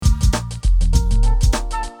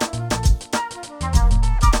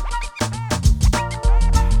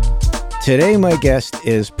Today, my guest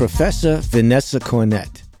is Professor Vanessa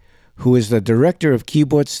Cornett, who is the Director of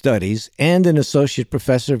Keyboard Studies and an Associate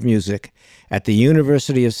Professor of Music at the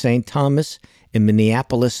University of St. Thomas in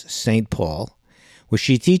Minneapolis, St. Paul, where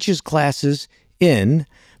she teaches classes in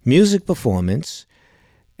music performance,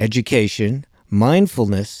 education,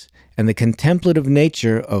 mindfulness, and the contemplative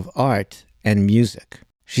nature of art and music.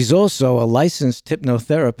 She's also a licensed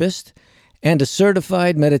hypnotherapist and a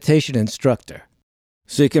certified meditation instructor.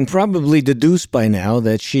 So you can probably deduce by now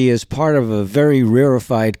that she is part of a very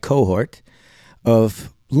rarefied cohort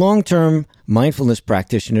of long-term mindfulness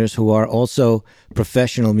practitioners who are also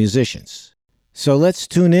professional musicians. So let's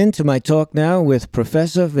tune in to my talk now with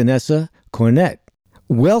Professor Vanessa Cornett.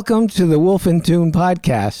 Welcome to the Wolf and Tune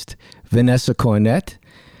podcast, Vanessa Cornett.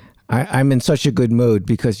 I'm in such a good mood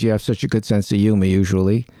because you have such a good sense of humor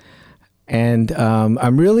usually. And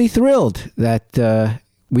I'm really thrilled that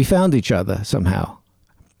we found each other somehow.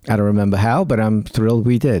 I don't remember how, but I'm thrilled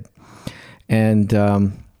we did. And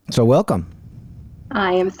so welcome.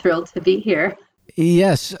 I am thrilled to be here.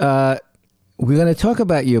 Yes. We're going to talk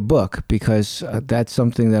about your book because that's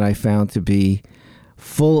something that I found to be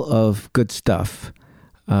full of good stuff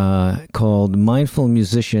called Mindful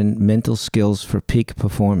Musician, Mental Skills for Peak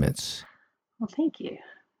Performance. Well, thank you.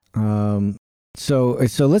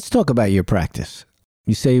 So let's talk about your practice.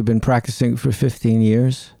 You say you've been practicing for 15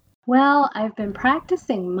 years? Well, I've been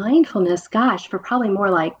practicing mindfulness, for probably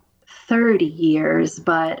more like 30 years,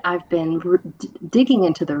 but I've been digging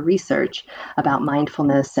into the research about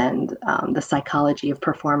mindfulness and the psychology of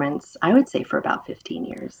performance, I would say for about 15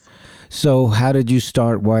 years. So how did you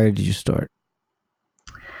start? Why did you start?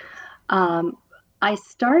 I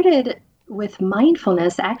started with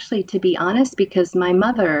mindfulness, actually, to be honest, because my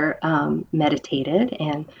mother meditated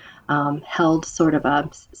and held sort of a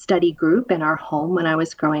study group in our home when I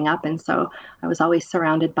was growing up. And so I was always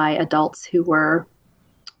surrounded by adults who were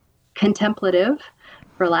contemplative,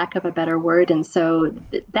 for lack of a better word. And so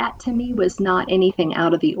that to me was not anything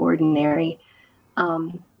out of the ordinary.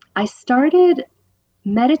 I started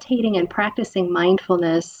meditating and practicing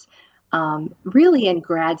mindfulness really in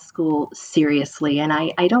grad school seriously. And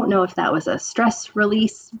I don't know if that was a stress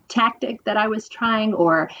release tactic that I was trying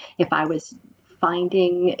or if I was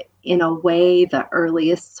finding in a way the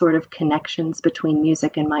earliest sort of connections between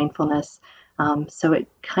music and mindfulness. So it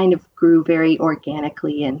kind of grew very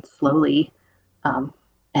organically and slowly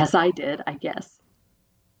as I did, I guess.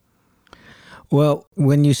 Well,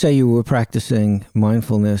 when you say you were practicing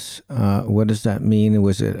mindfulness, what does that mean?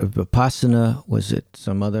 Was it a Vipassana? Was it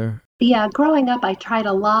some other? Yeah, growing up, I tried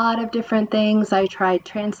a lot of different things. I tried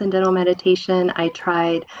transcendental meditation. I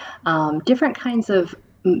tried different kinds of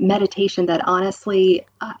meditation that honestly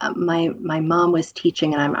my mom was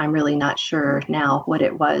teaching, and I'm really not sure now what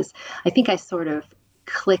it was. I think I sort of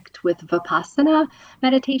clicked with Vipassana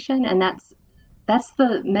meditation, and that's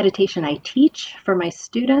the meditation I teach for my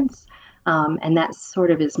students, and that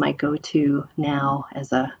sort of is my go-to now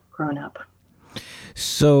as a grown-up.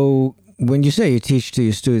 So when you say you teach to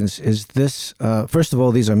your students, is this, first of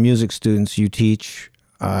all, these are music students you teach.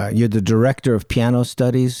 You're the director of piano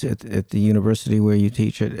studies at the university where you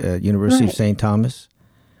teach at University of St. Thomas?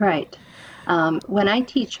 Right. When I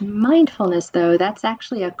teach mindfulness, though, that's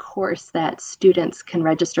actually a course that students can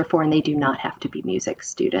register for, and they do not have to be music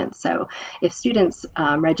students. So if students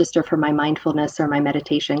register for my mindfulness or my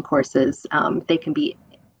meditation courses, they can be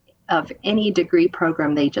of any degree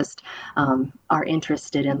program. They just are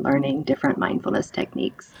interested in learning different mindfulness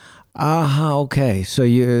techniques. Okay. So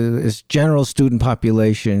this general student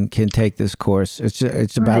population can take this course.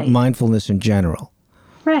 It's about mindfulness in general.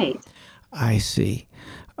 Right. I see.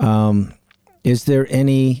 Is there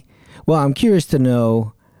any, I'm curious to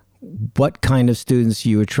know what kind of students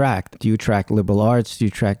you attract. Do you attract liberal arts? Do you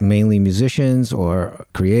attract mainly musicians or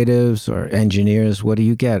creatives or engineers? What do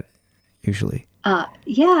you get usually?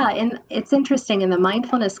 Yeah, and it's interesting. In the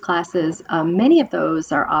mindfulness classes, many of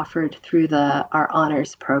those are offered through our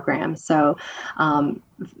honors program. So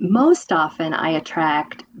most often I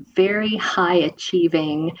attract very high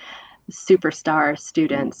achieving superstar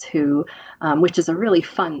students who, which is a really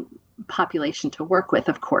fun population to work with,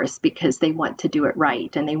 of course, because they want to do it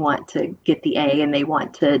right and they want to get the A and they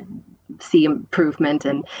want to see improvement.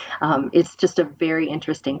 And it's just a very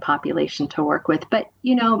interesting population to work with. But,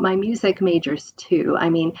 my music majors too. I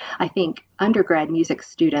mean, I think undergrad music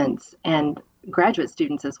students and graduate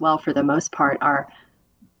students as well, for the most part, are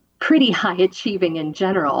pretty high achieving in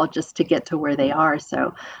general just to get to where they are.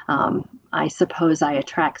 So I suppose I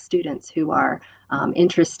attract students who are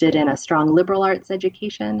interested in a strong liberal arts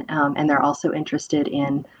education, and they're also interested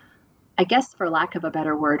in I guess for lack of a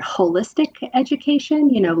better word, holistic education,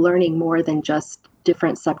 learning more than just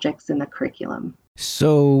different subjects in the curriculum.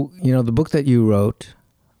 So, the book that you wrote,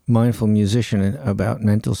 Mindful Musician, about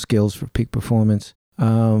mental skills for peak performance,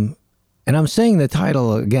 and I'm saying the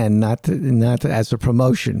title again, not as a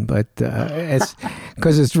promotion, but it's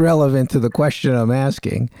because it's relevant to the question I'm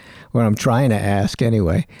asking, or I'm trying to ask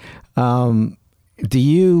anyway. Do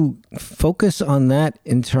you focus on that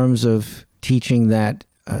in terms of teaching that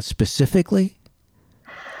specifically?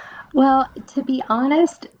 Well, to be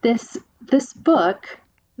honest, this book,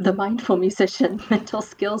 The Mindful Musician, Mental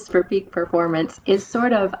Skills for Peak Performance, is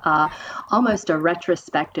sort of almost a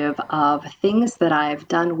retrospective of things that I've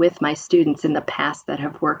done with my students in the past that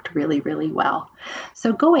have worked really, really well.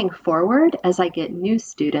 So going forward, as I get new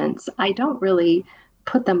students, I don't really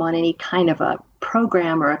put them on any kind of a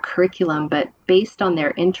program or a curriculum, but based on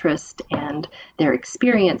their interest and their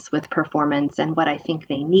experience with performance and what I think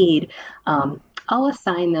they need, I'll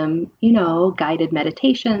assign them, guided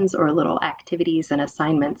meditations or little activities and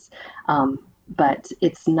assignments. But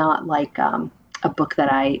it's not like a book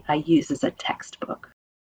that I use as a textbook.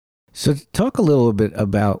 So talk a little bit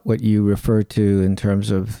about what you refer to in terms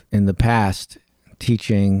of, in the past,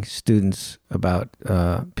 teaching students about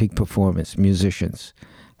peak performance, musicians.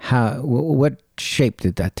 What shape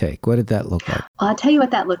did that take? What did that look like? Well, I'll tell you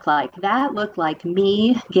what that looked like. That looked like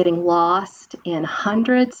me getting lost in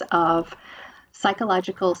hundreds of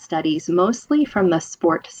psychological studies, mostly from the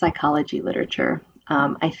sport psychology literature.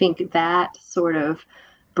 I think that sort of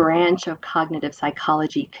branch of cognitive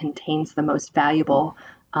psychology contains the most valuable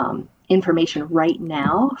information right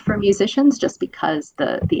now for musicians, just because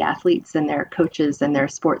the athletes and their coaches and their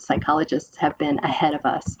sports psychologists have been ahead of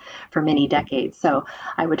us for many decades. So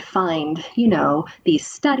I would find, these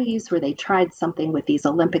studies where they tried something with these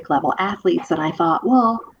Olympic level athletes, and I thought,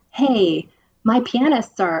 well, hey, my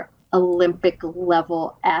pianists are Olympic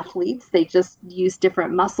level athletes. They just use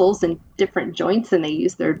different muscles and different joints, and they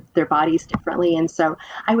use their bodies differently. And so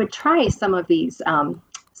I would try some of these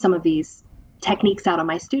techniques out on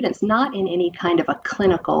my students, not in any kind of a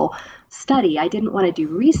clinical study. I didn't want to do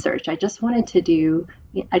research. I just wanted to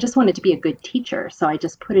be a good teacher. So I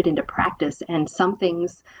just put it into practice, and some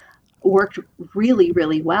things worked really,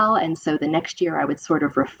 really well. And so the next year I would sort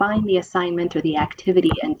of refine the assignment or the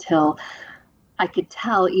activity until I could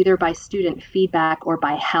tell, either by student feedback or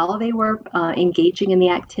by how they were engaging in the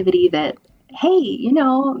activity, that, hey,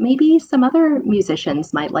 maybe some other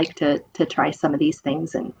musicians might like to try some of these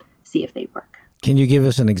things and see if they work. Can you give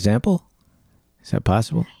us an example? Is that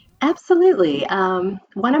possible? Absolutely. One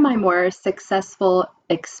of my more successful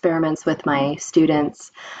experiments with my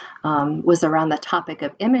students was around the topic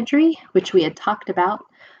of imagery, which we had talked about.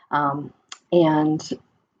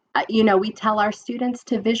 We tell our students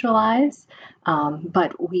to visualize,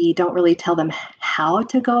 but we don't really tell them how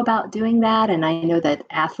to go about doing that. And I know that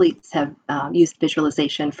athletes have used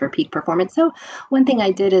visualization for peak performance. So one thing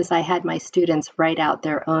I did is I had my students write out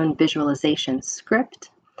their own visualization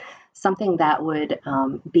script, something that would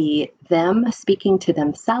be them speaking to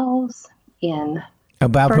themselves in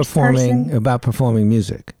about first person. About performing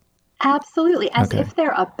music. Absolutely. As if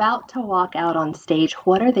they're about to walk out on stage,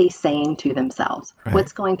 what are they saying to themselves? Right.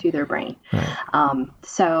 What's going through their brain? Right.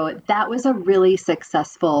 So that was a really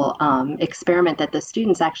successful experiment that the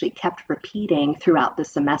students actually kept repeating throughout the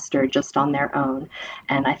semester just on their own.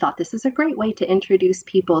 And I thought this is a great way to introduce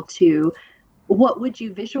people to what would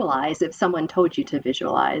you visualize if someone told you to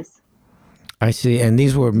visualize. I see. And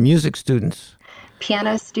these were music students?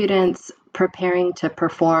 Piano students preparing to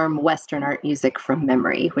perform Western art music from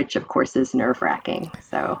memory, which of course is nerve-wracking.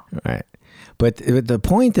 So, right. But the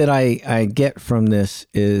point that I get from this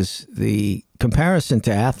is the comparison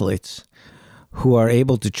to athletes who are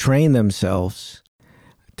able to train themselves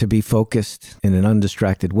to be focused in an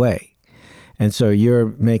undistracted way. And so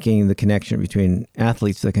you're making the connection between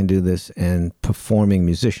athletes that can do this and performing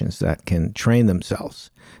musicians that can train themselves.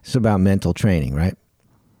 It's about mental training, right?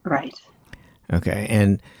 Right. Okay.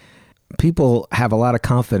 And people have a lot of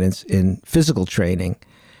confidence in physical training,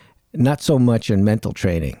 not so much in mental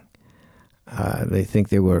training. They think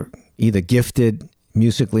they were either gifted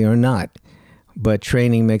musically or not. But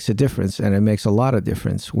training makes a difference, and it makes a lot of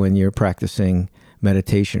difference when you're practicing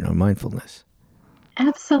meditation or mindfulness.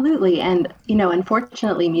 Absolutely. And,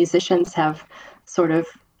 unfortunately, musicians have sort of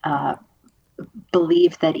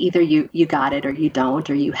believed that either you got it or you don't,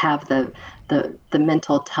 or you have the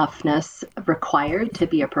mental toughness required to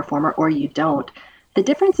be a performer, or you don't. The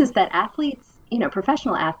difference is that athletes,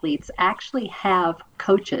 professional athletes actually have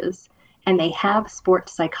coaches, and they have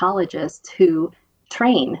sports psychologists who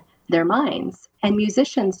train their minds. And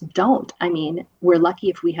musicians don't. I mean, we're lucky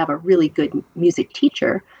if we have a really good music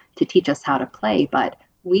teacher to teach us how to play, but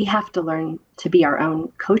we have to learn to be our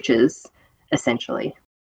own coaches, essentially.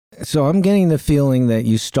 So I'm getting the feeling that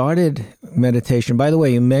you started meditation. By the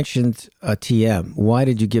way, you mentioned a TM. Why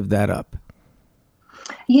did you give that up?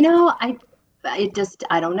 You know, I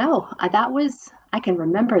don't know. I can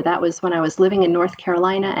remember that was when I was living in North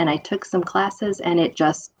Carolina and I took some classes and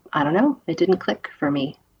I don't know, it didn't click for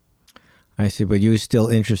me. I see, but you were still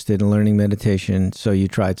interested in learning meditation, so you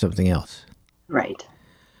tried something else. Right.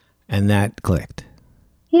 And that clicked.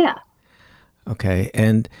 Yeah. Okay.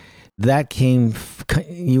 And that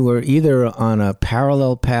you were either on a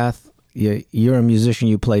parallel path. You're a musician,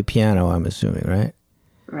 you play piano, I'm assuming, right?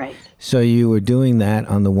 Right. So you were doing that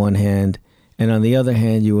on the one hand, and on the other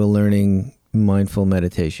hand, you were learning mindful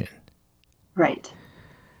meditation. Right.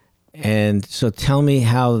 And so tell me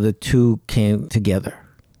how the two came together.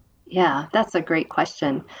 Yeah, that's a great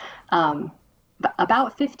question.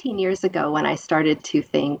 About 15 years ago, when I started to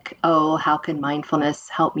think, oh, how can mindfulness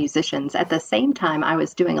help musicians? At the same time, I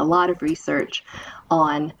was doing a lot of research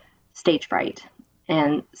on stage fright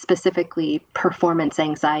and specifically performance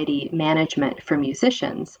anxiety management for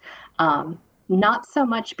musicians. Not so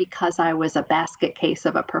much because I was a basket case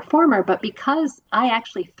of a performer, but because I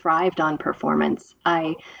actually thrived on performance.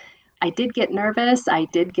 I did get nervous. I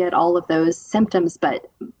did get all of those symptoms, but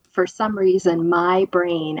for some reason, my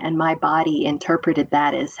brain and my body interpreted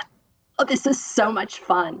that as, oh, this is so much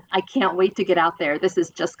fun. I can't wait to get out there. This is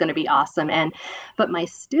just going to be awesome. But my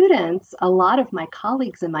students, a lot of my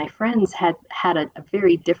colleagues and my friends had a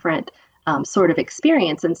very different sort of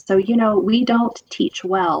experience. And so, we don't teach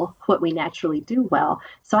well what we naturally do well.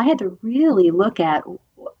 So I had to really look at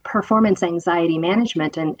performance anxiety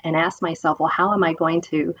management and ask myself, well, how am I going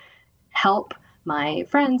to help my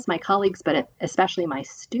friends, my colleagues, but especially my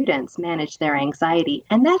students manage their anxiety?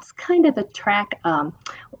 And that's kind of the track.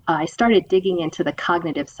 I started digging into the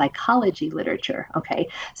cognitive psychology literature. Okay,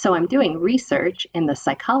 so I'm doing research in the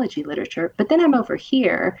psychology literature, but then I'm over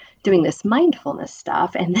here doing this mindfulness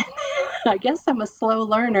stuff. And then I guess I'm a slow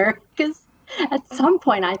learner because at some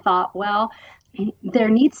point I thought, well, there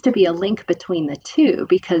needs to be a link between the two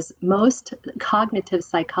because most cognitive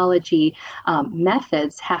psychology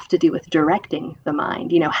methods have to do with directing the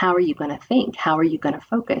mind. How are you going to think? How are you going to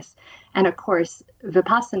focus? And of course,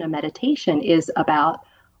 Vipassana meditation is about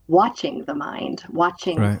watching the mind,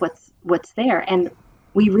 watching Right. what's there. And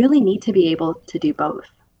we really need to be able to do both.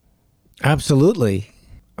 Absolutely.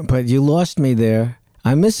 But you lost me there.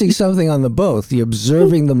 I'm missing something on the both. The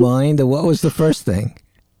observing the mind, and what was the first thing?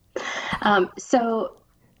 So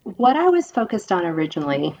what I was focused on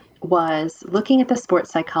originally was looking at the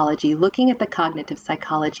sports psychology, looking at the cognitive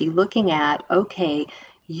psychology, looking at, okay,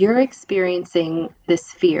 you're experiencing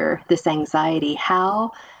this fear, this anxiety.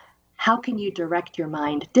 How can you direct your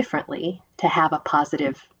mind differently to have a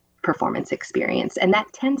positive performance experience? And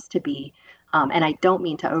that tends to be, and I don't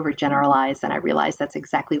mean to overgeneralize, and I realize that's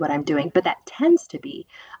exactly what I'm doing, but that tends to be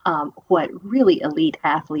what really elite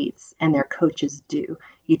athletes and their coaches do.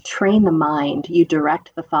 You train the mind, you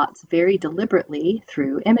direct the thoughts very deliberately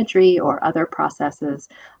through imagery or other processes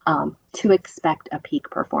to expect a peak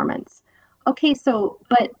performance. Okay,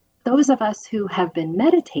 but those of us who have been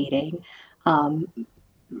meditating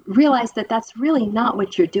realize that that's really not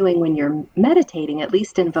what you're doing when you're meditating. At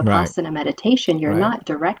least in Vipassana meditation, you're not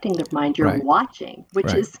directing the mind, you're watching,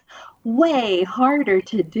 which is way harder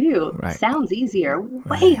to do. Sounds easier,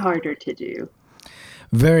 way harder to do.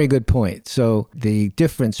 Very good point. So the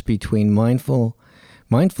difference between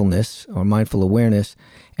mindfulness or mindful awareness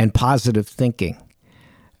and positive thinking.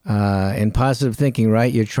 In positive thinking,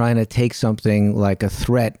 right, you're trying to take something like a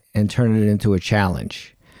threat and turn it into a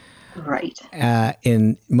challenge. Right.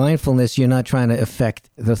 In mindfulness, you're not trying to affect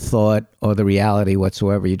the thought or the reality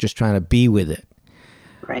whatsoever. You're just trying to be with it.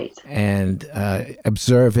 Right. And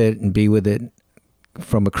observe it and be with it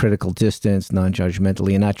from a critical distance,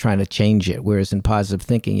 non-judgmentally. You're not trying to change it. Whereas in positive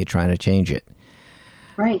thinking, you're trying to change it.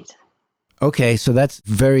 Right. Okay, so that's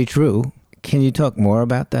very true. Can you talk more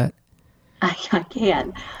about that? I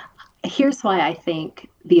can. Here's why I think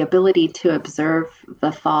the ability to observe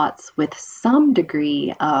the thoughts with some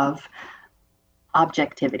degree of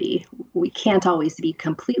objectivity. We can't always be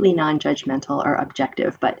completely non-judgmental or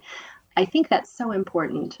objective, but I think that's so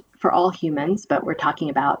important for all humans, but we're talking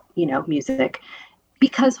about, music.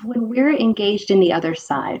 Because when we're engaged in the other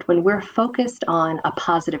side, when we're focused on a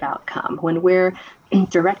positive outcome, when we're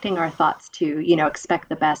directing our thoughts to, expect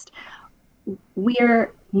the best,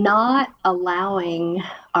 we're not allowing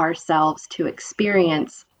ourselves to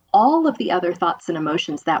experience all of the other thoughts and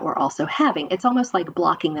emotions that we're also having. It's almost like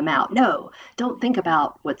blocking them out. No, don't think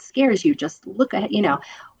about what scares you. Just look at,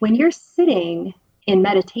 when you're sitting in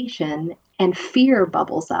meditation and fear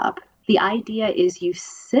bubbles up, the idea is you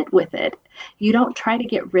sit with it. You don't try to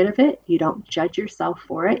get rid of it. You don't judge yourself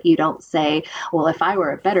for it. You don't say, well, if I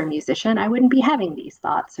were a better musician, I wouldn't be having these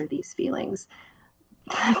thoughts or these feelings.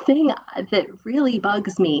 The thing that really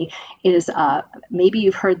bugs me is maybe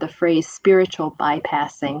you've heard the phrase spiritual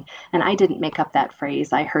bypassing, and I didn't make up that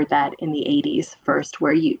phrase. I heard that in the 80s first,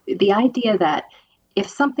 where the idea that if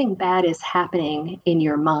something bad is happening in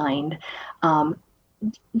your mind,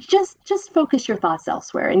 just focus your thoughts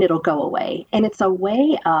elsewhere and it'll go away. And it's a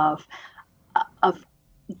way of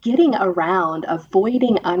getting around,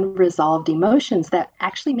 avoiding unresolved emotions that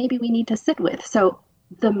actually maybe we need to sit with. So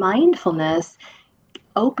the mindfulness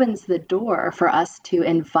opens the door for us to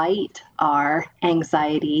invite our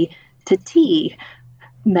anxiety to tea,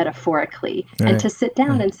 metaphorically, and to sit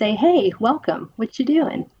down and say, hey, welcome, what you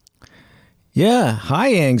doing? Yeah.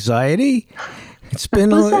 Hi, anxiety. It's been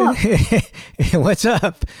What's up? What's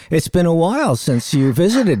up? It's been a while since you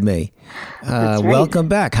visited me. That's right. Welcome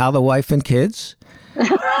back. How the wife and kids?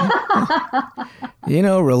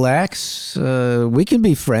 Relax. We can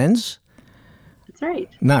be friends. That's right.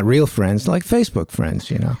 Not real friends, like Facebook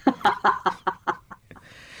friends,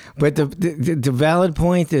 But the valid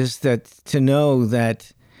point is that to know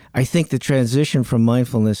that I think the transition from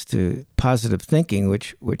mindfulness to positive thinking,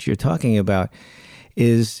 which you're talking about,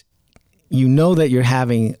 is that you're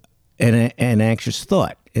having an anxious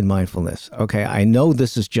thought in mindfulness. Okay, I know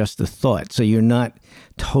this is just a thought, so you're not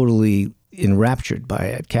totally enraptured by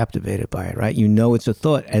it, captivated by it, right? You know it's a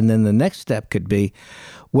thought, and then the next step could be,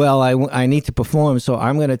 well, I need to perform, so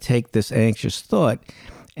I'm going to take this anxious thought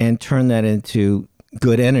and turn that into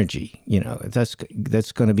good energy. That's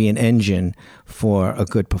going to be an engine for a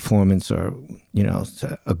good performance or,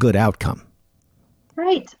 a good outcome.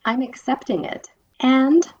 Right. I'm accepting it.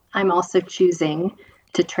 And I'm also choosing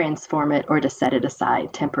to transform it or to set it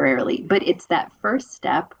aside temporarily. But it's that first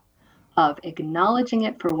step of acknowledging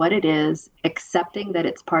it for what it is, accepting that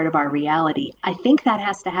it's part of our reality. I think that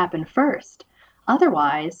has to happen first.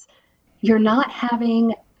 Otherwise, you're not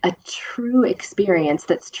having a true experience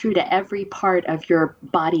that's true to every part of your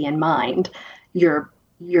body and mind. You're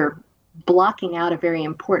blocking out a very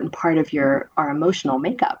important part of our emotional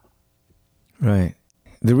makeup. Right.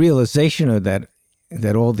 The realization of that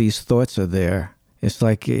all these thoughts are there. It's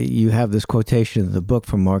like you have this quotation in the book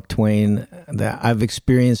from Mark Twain that I've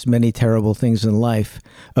experienced many terrible things in life,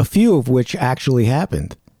 a few of which actually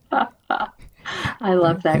happened. I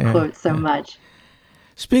love that quote so much.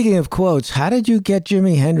 Speaking of quotes, how did you get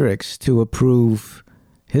Jimi Hendrix to approve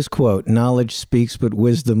his quote, "Knowledge speaks, but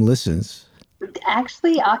wisdom listens"?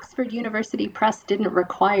 Actually, Oxford University Press didn't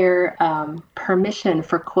require permission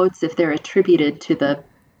for quotes if they're attributed to the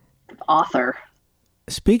author.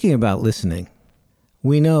 Speaking about listening,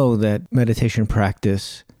 we know that meditation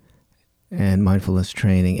practice and mindfulness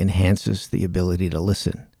training enhances the ability to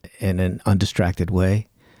listen in an undistracted way.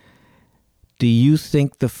 Do you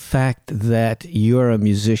think the fact that you're a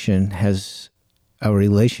musician has a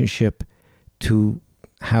relationship to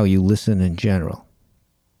how you listen in general?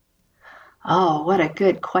 Oh, what a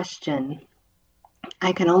good question.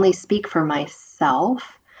 I can only speak for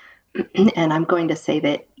myself, and I'm going to say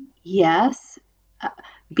that yes,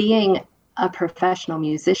 being a professional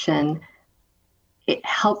musician, it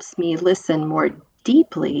helps me listen more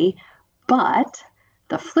deeply, but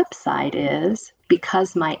the flip side is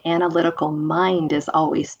because my analytical mind is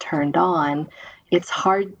always turned on, it's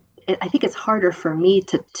hard. I think it's harder for me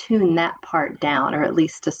to tune that part down, or at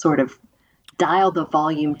least to sort of dial the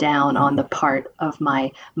volume down on the part of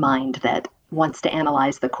my mind that wants to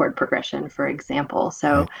analyze the chord progression, for example.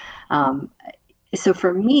 So, so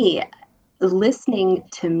for me, listening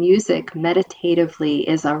to music meditatively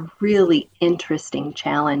is a really interesting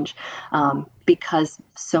challenge because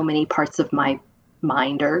so many parts of my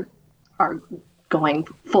mind are going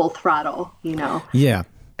full throttle, Yeah,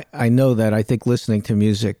 I know that. I think listening to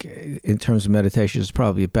music in terms of meditation is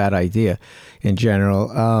probably a bad idea in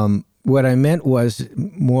general. What I meant was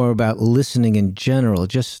more about listening in general,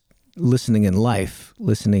 just listening in life,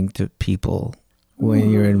 listening to people when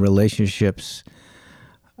you're in relationships,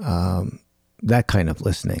 that kind of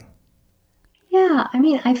listening. Yeah, I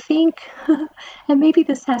mean, I think, and maybe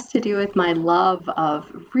this has to do with my love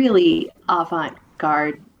of really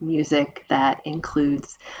avant-garde music that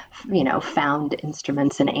includes, found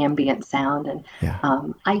instruments and ambient sound. And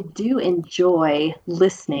I do enjoy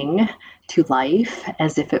listening to life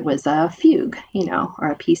as if it was a fugue, or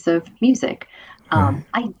a piece of music. Right.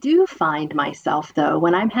 I do find myself, though,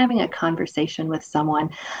 when I'm having a conversation with someone,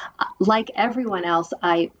 like everyone else,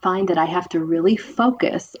 I find that I have to really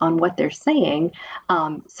focus on what they're saying,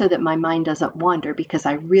 so that my mind doesn't wander, because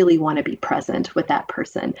I really want to be present with that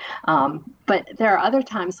person. But there are other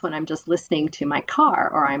times when I'm just listening to my car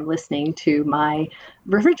or I'm listening to my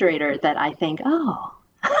refrigerator that I think, oh,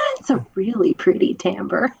 it's a really pretty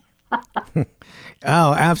timbre.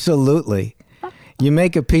 Oh, absolutely. You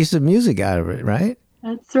make a piece of music out of it, right?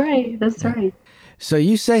 That's right. That's right. So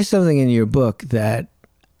you say something in your book that,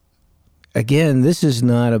 again, this is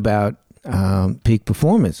not about peak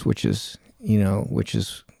performance, which is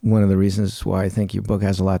one of the reasons why I think your book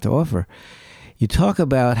has a lot to offer. You talk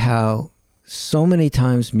about how so many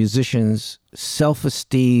times musicians'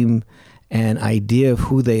 self-esteem and idea of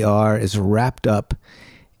who they are is wrapped up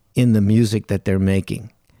in the music that they're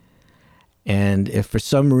making. And if for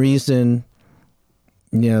some reason,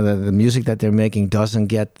 the music that they're making doesn't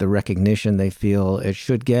get the recognition they feel it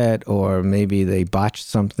should get, or maybe they botched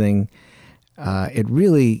something, it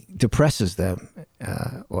really depresses them,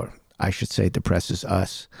 or I should say depresses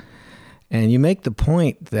us. And you make the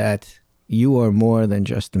point that you are more than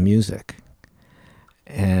just the music.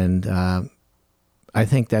 And I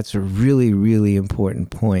think that's a really, really important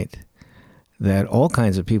point, that all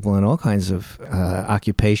kinds of people in all kinds of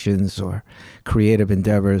occupations or creative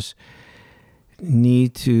endeavors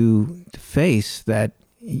need to face, that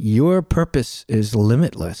your purpose is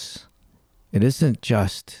limitless. It isn't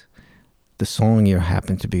just the song you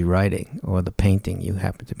happen to be writing or the painting you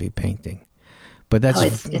happen to be painting. But that's...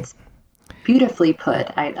 Oh, it's beautifully put.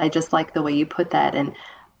 I just like the way you put that. And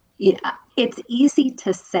it's easy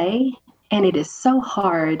to say, and it is so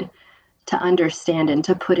hard to understand and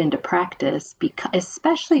to put into practice, because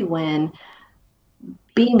especially when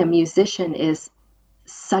being a musician is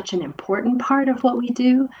such an important part of what we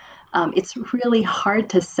do. It's really hard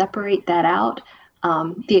to separate that out.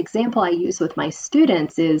 The example I use with my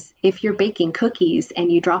students is, if you're baking cookies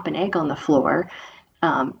and you drop an egg on the floor,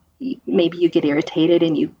 maybe you get irritated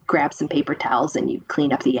and you grab some paper towels and you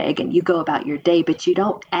clean up the egg and you go about your day, but you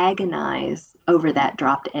don't agonize over that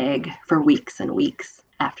dropped egg for weeks and weeks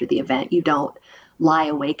after the event. You don't lie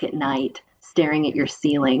awake at night staring at your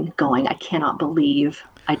ceiling going, I cannot believe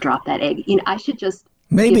I dropped that egg. I should just...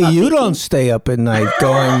 Maybe you don't stay up at night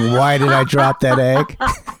going, why did I drop that egg?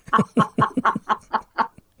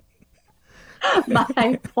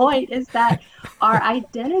 My point is that our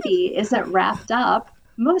identity isn't wrapped up,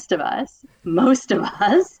 most of us,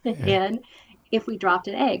 in if we dropped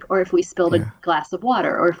an egg, or if we spilled a glass of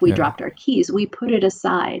water, or if we dropped our keys. We put it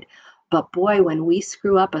aside. But boy, when we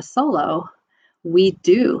screw up a solo, we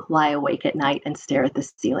do lie awake at night and stare at the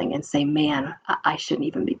ceiling and say, man, I shouldn't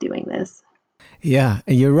even be doing this. Yeah,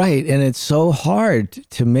 you're right. And it's so hard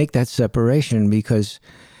to make that separation, because,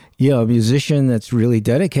 a musician that's really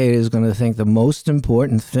dedicated is going to think the most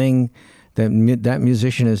important thing that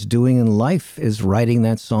musician is doing in life is writing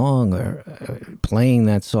that song or playing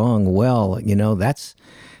that song well. That's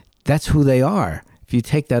who they are. If you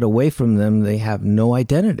take that away from them, they have no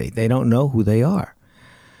identity. They don't know who they are.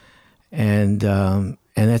 And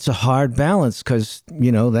that's a hard balance, because,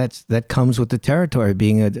 that comes with the territory of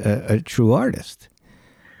being a true artist.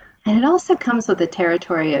 And it also comes with the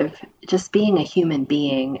territory of just being a human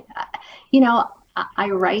being. I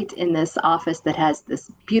write in this office that has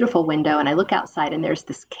this beautiful window, and I look outside and there's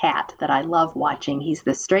this cat that I love watching. He's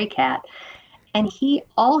the stray cat. And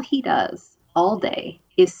all he does all day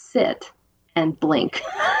is sit and blink.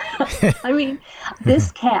 I mean,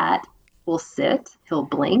 this cat will sit, he'll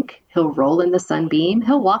blink, he'll roll in the sunbeam,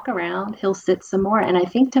 he'll walk around, he'll sit some more. And I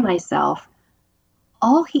think to myself,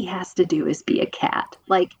 all he has to do is be a cat.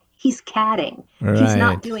 Like, he's catting. Right. He's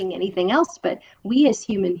not doing anything else. But we as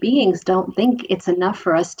human beings don't think it's enough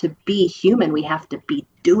for us to be human. We have to be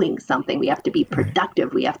doing something. We have to be productive.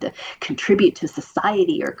 Right. We have to contribute to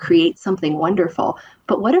society or create something wonderful.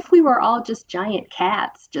 But what if we were all just giant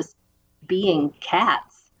cats, just being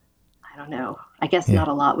cats? I don't know. I guess not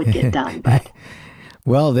a lot would get done. But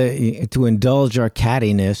well, to indulge our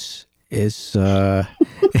cattiness is...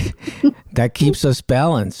 that keeps us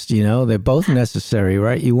balanced. They're both necessary,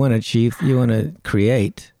 right? You want to achieve, you want to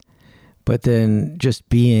create, but then just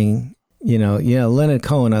being, Leonard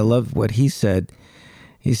Cohen, I love what he said.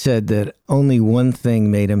 He said that only one thing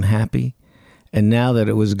made him happy, and now that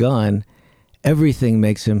it was gone, everything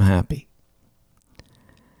makes him happy.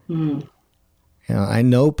 I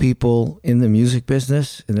know people in the music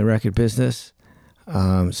business, in the record business,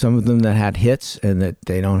 some of them that had hits and that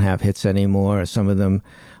they don't have hits anymore. Some of them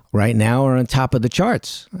right now are on top of the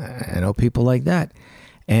charts. I know people like that.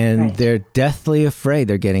 and Right. they're deathly afraid.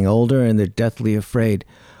 They're getting older and they're deathly afraid.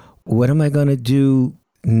 What am I going to do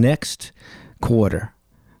next quarter?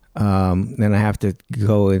 Then I have to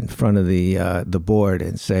go in front of the board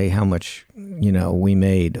and say how much we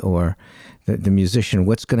made, or the musician,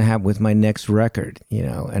 what's going to happen with my next record,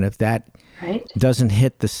 and if that Right. doesn't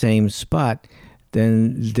hit the same spot,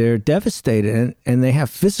 then they're devastated, and they have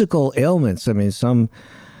physical ailments. I mean, some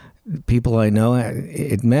people I know,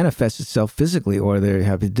 it manifests itself physically, or they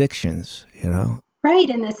have addictions. Right.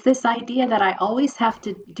 And it's this idea that I always have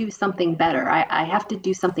to do something better. I have to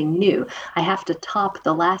do something new. I have to top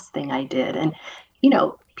the last thing I did. And,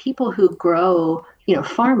 people who grow,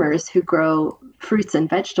 farmers who grow fruits and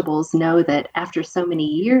vegetables know that after so many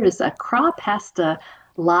years, a crop has to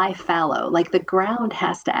lie fallow. Like the ground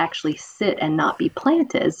has to actually sit and not be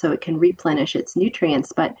planted so it can replenish its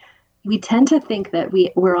nutrients. But we tend to think that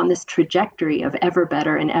we're on this trajectory of ever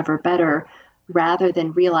better and ever better, rather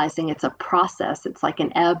than realizing it's a process. It's like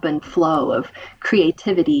an ebb and flow of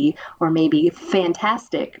creativity or maybe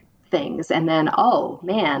fantastic things. And then, oh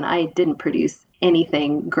man, I didn't produce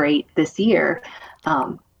anything great this year,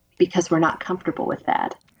 because we're not comfortable with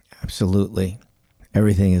that. Absolutely.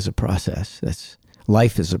 Everything is a process.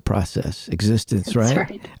 Life is a process. Existence, That's right?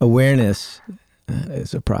 right. Awareness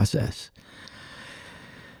is a process.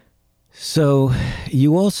 So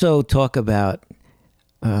you also talk about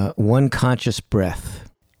one conscious breath.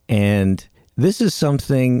 And this is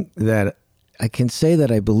something that I can say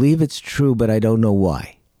that I believe it's true, but I don't know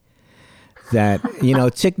why. That,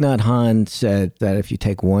 Thich Nhat Hanh said that if you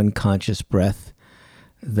take one conscious breath,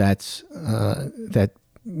 that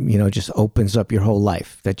just opens up your whole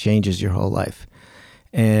life, that changes your whole life.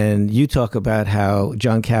 And you talk about how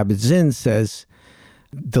Jon Kabat-Zinn says,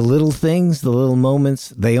 the little things, the little moments,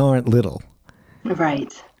 they aren't little.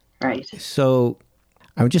 Right. Right. So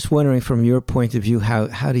I'm just wondering, from your point of view,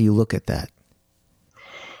 how do you look at that?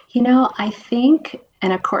 I think,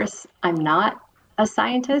 and of course, I'm not a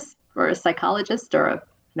scientist or a psychologist or a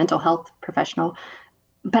mental health professional,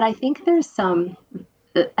 but I think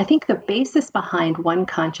I think the basis behind one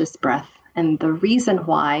conscious breath, and the reason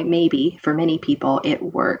why maybe for many people it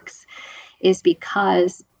works, is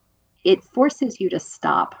because it forces you to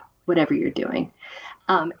stop whatever you're doing.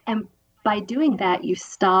 And by doing that, you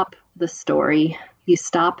stop the story, you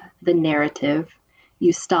stop the narrative,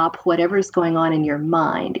 you stop whatever's going on in your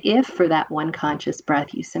mind. If for that one conscious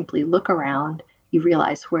breath, you simply look around, you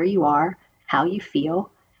realize where you are, how you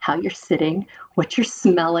feel, how you're sitting, what you're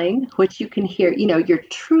smelling, what you can hear, you're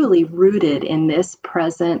truly rooted in this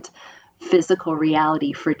present physical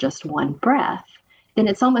reality for just one breath, then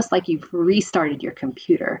it's almost like you've restarted your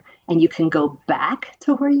computer and you can go back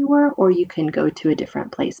to where you were, or you can go to a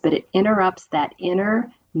different place. But it interrupts that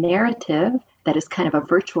inner narrative that is kind of a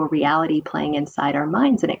virtual reality playing inside our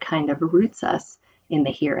minds, and it kind of roots us in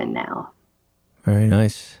the here and now. Very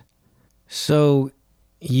nice. So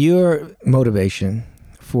your motivation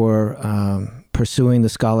for pursuing the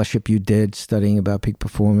scholarship you did, studying about peak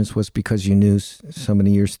performance, was because you knew so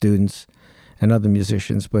many of your students and other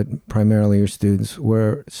musicians, but primarily your students,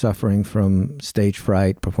 were suffering from stage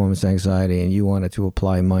fright, performance anxiety, and you wanted to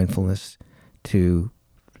apply mindfulness to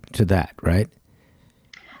that, right?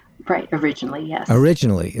 Right, originally, yes.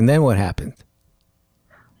 Originally. And then what happened?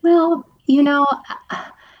 Well,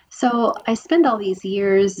 so I spend all these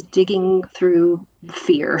years digging through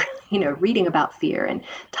fear, reading about fear and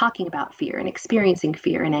talking about fear and experiencing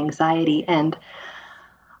fear and anxiety. And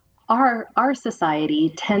our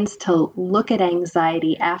society tends to look at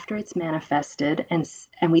anxiety after it's manifested, and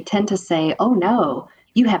we tend to say, oh no,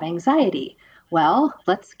 you have anxiety. Well,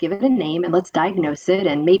 let's give it a name and let's diagnose it,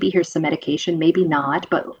 and maybe here's some medication, maybe not,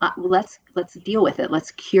 but let's deal with it.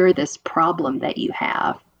 Let's cure this problem that you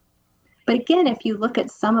have. But again, if you look at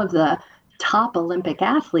some of the top Olympic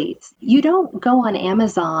athletes, you don't go on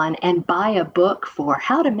Amazon and buy a book for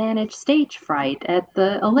how to manage stage fright at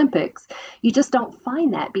the Olympics. You just don't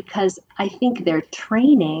find that, because I think their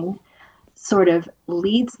training sort of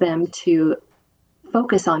leads them to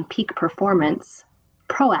focus on peak performance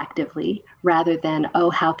proactively rather than, oh,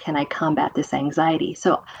 how can I combat this anxiety?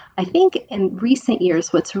 So I think in recent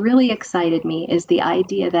years, what's really excited me is the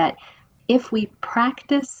idea that if we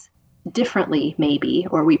practice differently, maybe,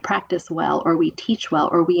 or we practice well, or we teach well,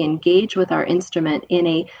 or we engage with our instrument in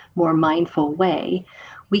a more mindful way,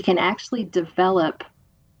 we can actually develop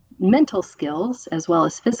mental skills as well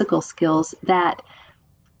as physical skills that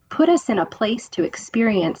put us in a place to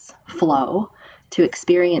experience flow, to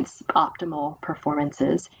experience optimal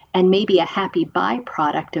performances. And maybe a happy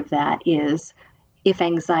byproduct of that is if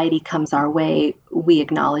anxiety comes our way, we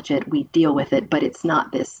acknowledge it, we deal with it, but it's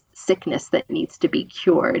not this sickness that needs to be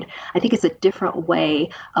cured. I think it's a different way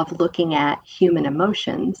of looking at human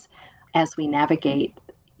emotions as we navigate,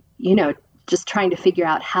 just trying to figure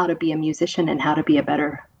out how to be a musician and how to be a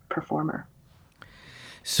better performer.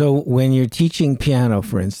 So when you're teaching piano,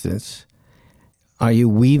 for instance, are you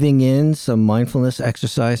weaving in some mindfulness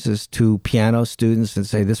exercises to piano students and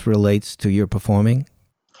say this relates to your performing?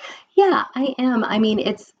 Yeah, I am. I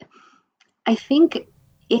mean, I think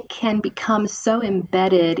it can become so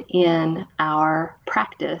embedded in our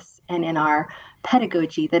practice and in our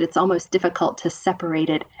pedagogy that it's almost difficult to separate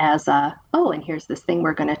it as and here's this thing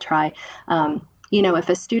we're going to try. If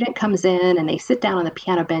a student comes in and they sit down on the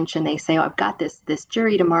piano bench and they say, oh, I've got this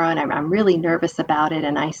jury tomorrow and I'm really nervous about it.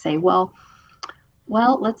 And I say, well,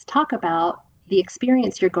 let's talk about the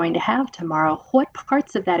experience you're going to have tomorrow. What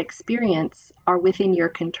parts of that experience are within your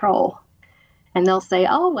control? And they'll say,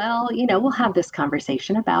 oh, well, we'll have this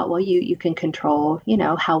conversation about, well, you can control,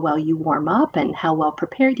 how well you warm up and how well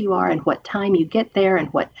prepared you are and what time you get there and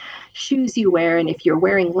what shoes you wear and if you're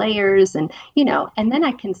wearing layers and then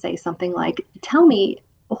I can say something like, tell me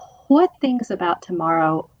what things about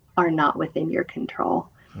tomorrow are not within your control.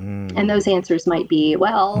 And those answers might be,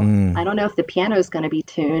 well, I don't know if the piano is going to be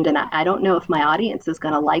tuned, and I don't know if my audience is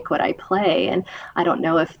going to like what I play, and I don't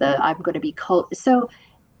know if I'm going to be cold. So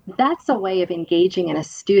that's a way of engaging in a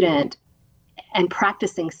student and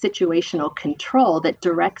practicing situational control that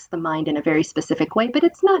directs the mind in a very specific way, but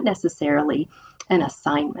it's not necessarily an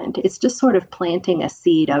assignment. It's just sort of planting a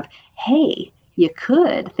seed of, hey, you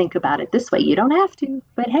could think about it this way. You don't have to,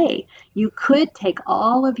 but hey, you could take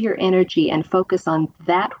all of your energy and focus on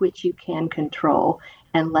that which you can control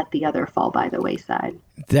and let the other fall by the wayside.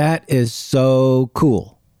 That is so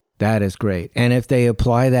cool. That is great. And if they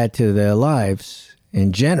apply that to their lives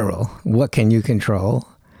in general, what can you control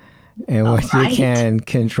and what you can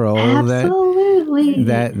control? Absolutely.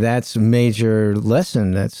 That's major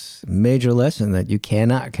lesson. That's major lesson that you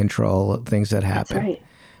cannot control things that happen. That's right.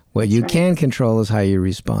 What you can control is how you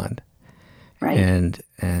respond. Right.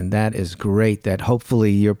 And that is great that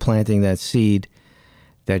hopefully you're planting that seed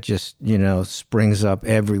that just, springs up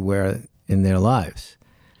everywhere in their lives.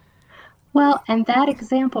 Well, and that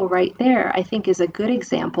example right there, I think, is a good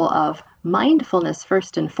example of mindfulness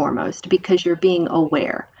first and foremost, because you're being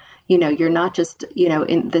aware. You're not just,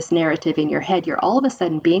 in this narrative in your head, you're all of a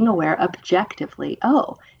sudden being aware objectively,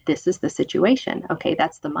 oh, this is the situation. Okay,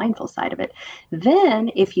 that's the mindful side of it. Then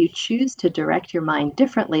if you choose to direct your mind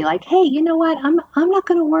differently, like, hey, you know what, I'm not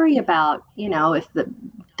going to worry about, if the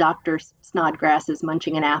Dr. Snodgrass is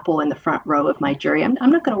munching an apple in the front row of my jury. I'm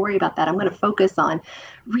not going to worry about that. I'm going to focus on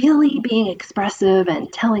really being expressive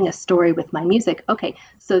and telling a story with my music. Okay,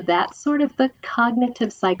 so that's sort of the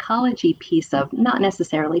cognitive psychology piece of not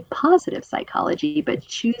necessarily positive psychology, but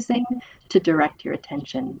choosing to direct your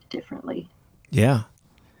attention differently. Yeah.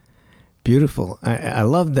 Beautiful. I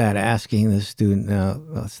love that, asking the student, now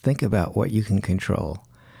let's think about what you can control.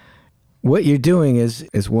 What you're doing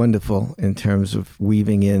is wonderful in terms of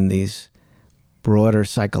weaving in these broader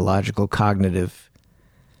psychological cognitive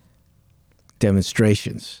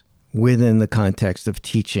demonstrations within the context of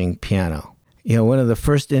teaching piano. One of the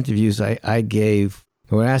first interviews I gave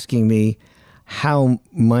were asking me how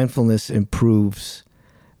mindfulness improves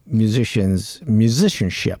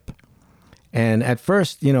musicianship. And at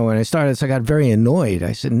first, when I started, I got very annoyed.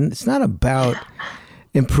 I said, it's not about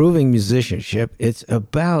improving musicianship. It's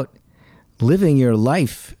about living your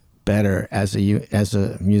life better as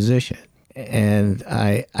a musician. And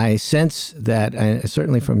I sense that, and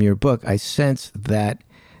certainly from your book, I sense that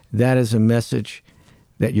is a message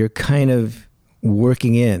that you're kind of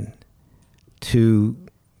working in to,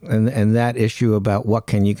 and that issue about what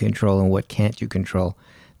can you control and what can't you control.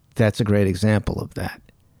 That's a great example of that.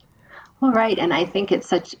 Well, right. And I think it's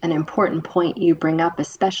such an important point you bring up,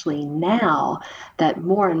 especially now that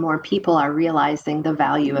more and more people are realizing the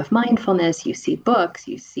value of mindfulness. You see books,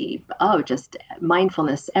 you see, just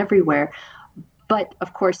mindfulness everywhere. But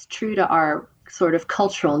of course, true to our sort of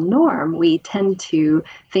cultural norm, we tend to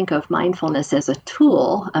think of mindfulness as a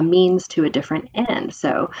tool, a means to a different end.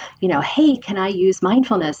 So, hey, can I use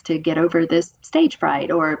mindfulness to get over this stage fright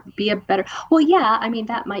or be a better? Well, yeah, I mean,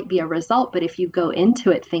 that might be a result. But if you go into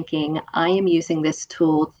it thinking, I am using this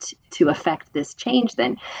tool to affect this change,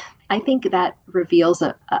 then I think that reveals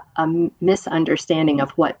a misunderstanding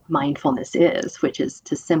of what mindfulness is, which is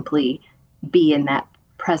to simply be in that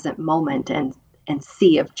present moment and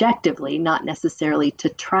see objectively, not necessarily to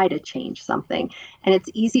try to change something. And it's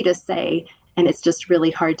easy to say, and it's just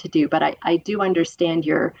really hard to do. But I do understand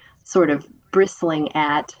your sort of bristling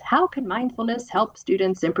at how can mindfulness help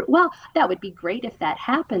students improve. Well, that would be great if that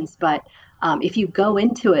happens, but if you go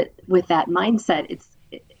into it with that mindset,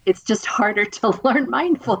 it's just harder to learn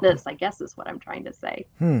mindfulness, I guess is what I'm trying to say.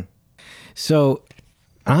 So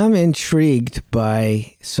I'm intrigued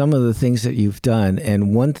by some of the things that you've done.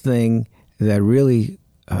 And one thing that really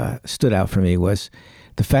stood out for me was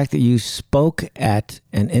the fact that you spoke at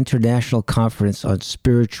an international conference on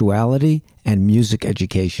spirituality and music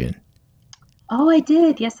education. Oh, I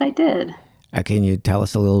did. Yes, I did. Can you tell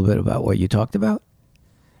us a little bit about what you talked about?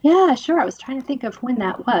 Yeah, sure. I was trying to think of when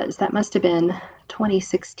that was. That must have been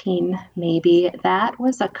 2016, maybe. That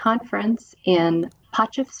was a conference in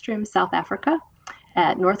Potchefstroom, South Africa,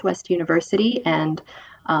 at Northwest University, and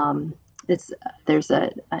there's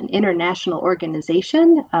an international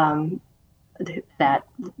organization that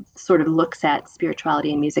sort of looks at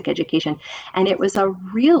spirituality and music education. And it was a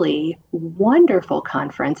really wonderful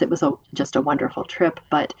conference. It was just a wonderful trip.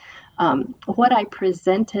 But what I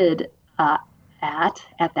presented at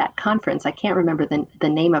that conference, I can't remember the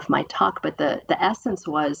name of my talk, but the essence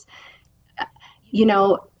was,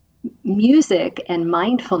 music and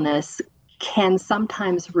mindfulness can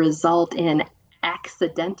sometimes result in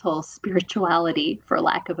accidental spirituality, for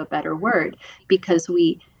lack of a better word, because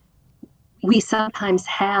we sometimes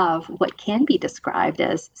have what can be described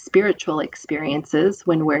as spiritual experiences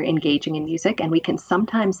when we're engaging in music, and we can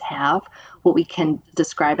sometimes have what we can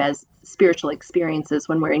describe as spiritual experiences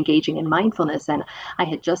when we're engaging in mindfulness. And I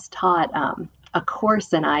had just taught a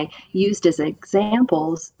course, and I used as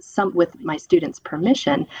examples, some with my students'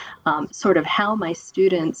 permission, sort of how my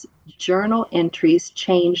students' journal entries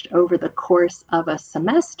changed over the course of a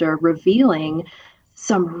semester, revealing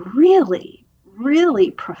some really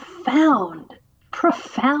profound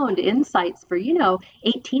insights for,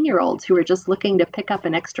 18-year-olds who are just looking to pick up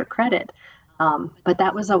an extra credit. But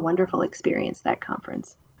that was a wonderful experience, that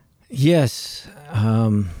conference. Yes.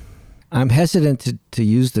 I'm hesitant to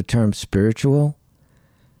use the term spiritual.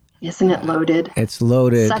 Isn't it loaded? It's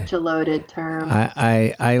loaded. Such a loaded term.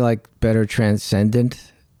 I like better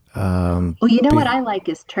transcendent. Well, what I like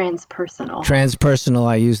is transpersonal. Transpersonal,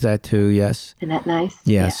 I use that too, yes. Isn't that nice?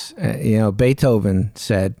 Yes. Yeah. Beethoven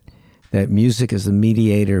said that music is the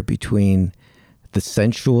mediator between the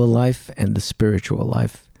sensual life and the spiritual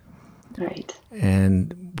life. Right.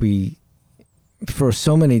 And for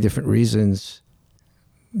so many different reasons,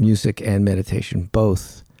 music and meditation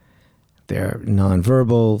both, they're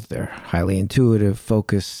nonverbal, they're highly intuitive,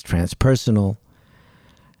 focused, transpersonal,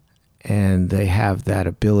 and they have that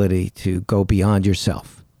ability to go beyond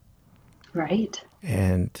yourself. Right.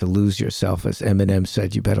 And to lose yourself, as Eminem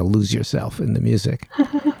said, you better lose yourself in the music.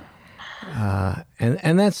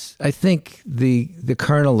 And that's, I think, the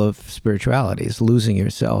kernel of spirituality is losing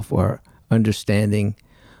yourself or understanding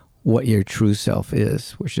what your true self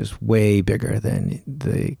is, which is way bigger than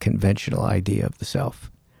the conventional idea of the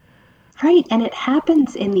self. Right. And it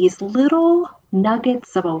happens in these little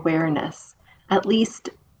nuggets of awareness, at least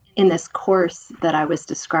in this course that I was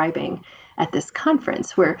describing at this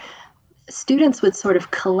conference, where students would sort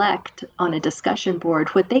of collect on a discussion board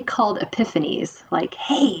what they called epiphanies, like,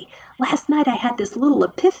 hey, last night I had this little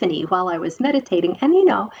epiphany while I was meditating. And,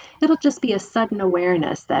 it'll just be a sudden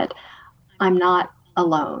awareness that I'm not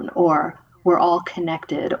alone, or we're all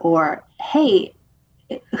connected, or, hey,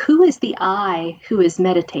 who is the I who is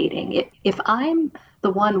meditating? If I'm the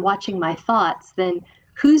one watching my thoughts, then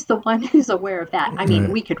who's the one who's aware of that? I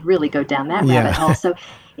mean, we could really go down that rabbit hole. So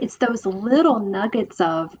it's those little nuggets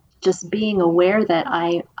of just being aware that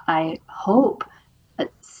I hope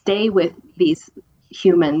stay with these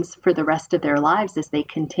humans for the rest of their lives as they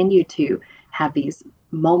continue to have these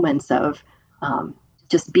moments of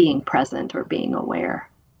just being present or being aware.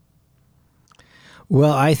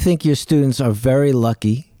 Well, I think your students are very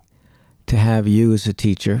lucky to have you as a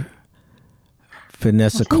teacher,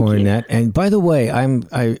 Vanessa Cornett. And by the way, I'm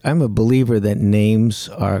a believer that names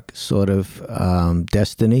are sort of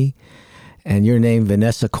destiny. And your name,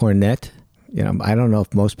 Vanessa Cornett, I don't know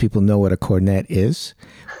if most people know what a cornet is,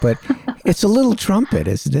 but it's a little trumpet,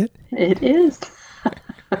 isn't it? It is.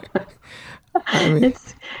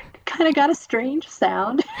 It's kind of got a strange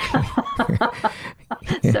sound.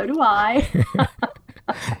 So do I.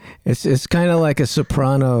 It's kind of like a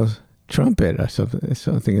soprano trumpet or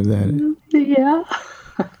something of that. Yeah.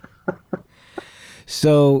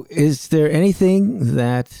 So is there anything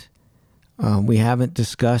that we haven't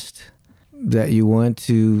discussed that you want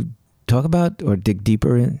to talk about or dig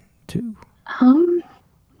deeper into?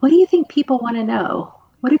 What do you think people want to know?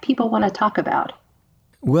 What do people want to talk about?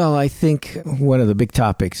 Well, I think one of the big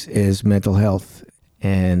topics is mental health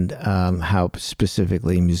and how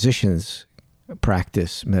specifically musicians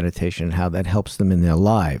practice meditation and how that helps them in their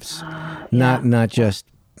lives. Yeah. Not just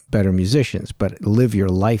better musicians, but live your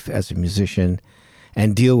life as a musician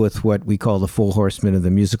and deal with what we call the four horsemen of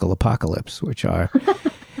the musical apocalypse, which are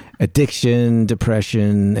addiction,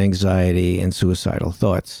 depression, anxiety, and suicidal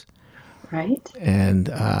thoughts. Right. And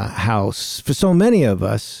how, for so many of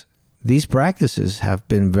us, these practices have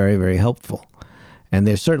been very, very helpful. And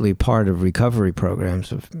they're certainly part of recovery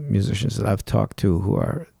programs of musicians that I've talked to who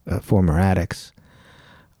are former addicts,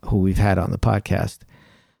 who we've had on the podcast.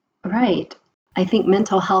 Right. I think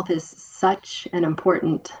mental health is such an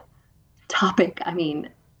important topic. I mean,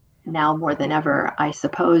 now more than ever, I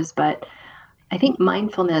suppose, but I think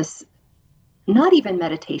mindfulness, not even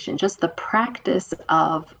meditation, just the practice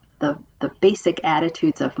of the basic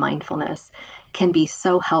attitudes of mindfulness can be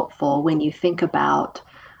so helpful when you think about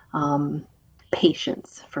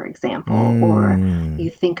patience, for example, or you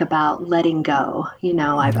think about letting go. You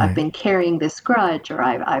know, I've been carrying this grudge, or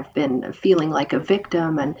I've been feeling like a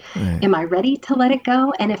victim, and am I ready to let it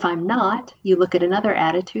go? And if I'm not, you look at another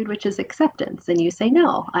attitude, which is acceptance, and you say,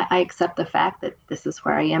 no, I accept the fact that this is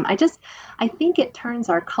where I am. I think it turns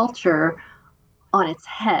our culture on its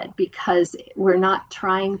head because we're not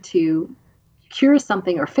trying to cure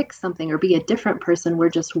something or fix something or be a different person. We're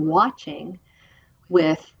just watching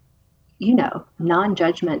with, you know,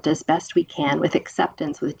 non-judgment as best we can, with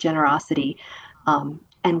acceptance, with generosity.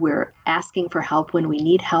 And we're asking for help when we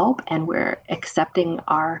need help, and we're accepting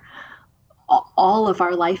all of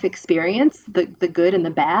our life experience, the good and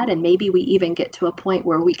the bad. And maybe we even get to a point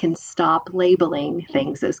where we can stop labeling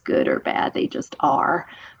things as good or bad. They just are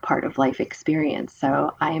part of life experience.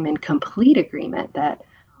 So I am in complete agreement that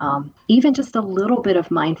even just a little bit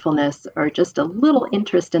of mindfulness or just a little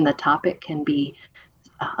interest in the topic can be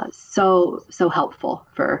so helpful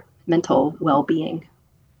for mental well-being.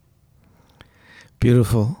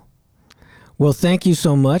 Beautiful. Well, thank you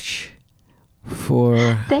so much for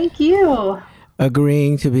Thank you.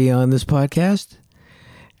 agreeing to be on this podcast.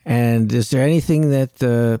 And is there anything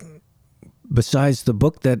that, besides the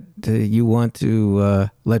book, that you want to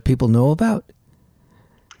let people know about?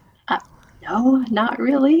 No, not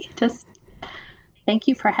really. Just thank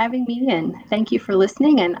you for having me, and thank you for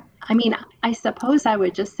listening. And I mean, I suppose I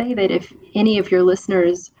would just say that if any of your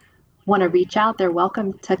listeners want to reach out, they're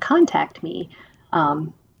welcome to contact me. I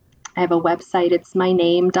have a website. It's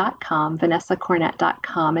myname.com,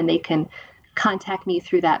 vanessacornett.com, and they can contact me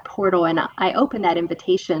through that portal. And I open that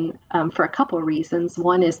invitation for a couple of reasons.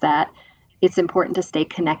 One is that it's important to stay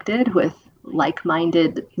connected with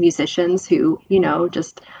like-minded musicians who, you know,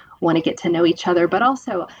 just want to get to know each other. But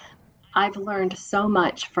also, I've learned so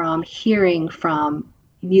much from hearing from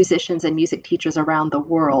musicians and music teachers around the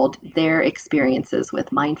world, their experiences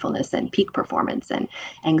with mindfulness and peak performance and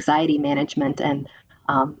anxiety management. And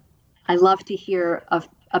I love to hear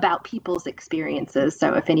about people's experiences.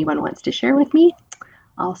 So if anyone wants to share with me,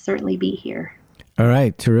 I'll certainly be here. All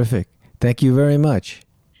right. Terrific. Thank you very much.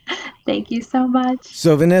 Thank you so much.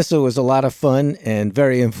 So Vanessa, was a lot of fun and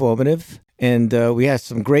very informative. And we have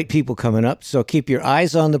some great people coming up. So keep your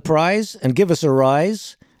eyes on the prize and give us a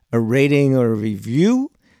rise, a rating or a review.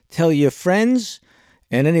 Tell your friends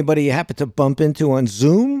and anybody you happen to bump into on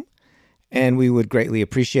Zoom. And we would greatly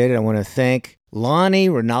appreciate it. I want to thank Lonnie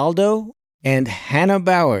Ronaldo and Hannah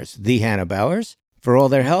Bowers, the Hannah Bowers, for all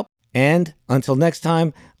their help. And until next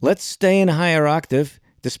time, let's stay in a higher octave,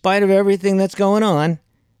 despite of everything that's going on,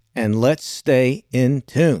 and let's stay in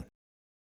tune.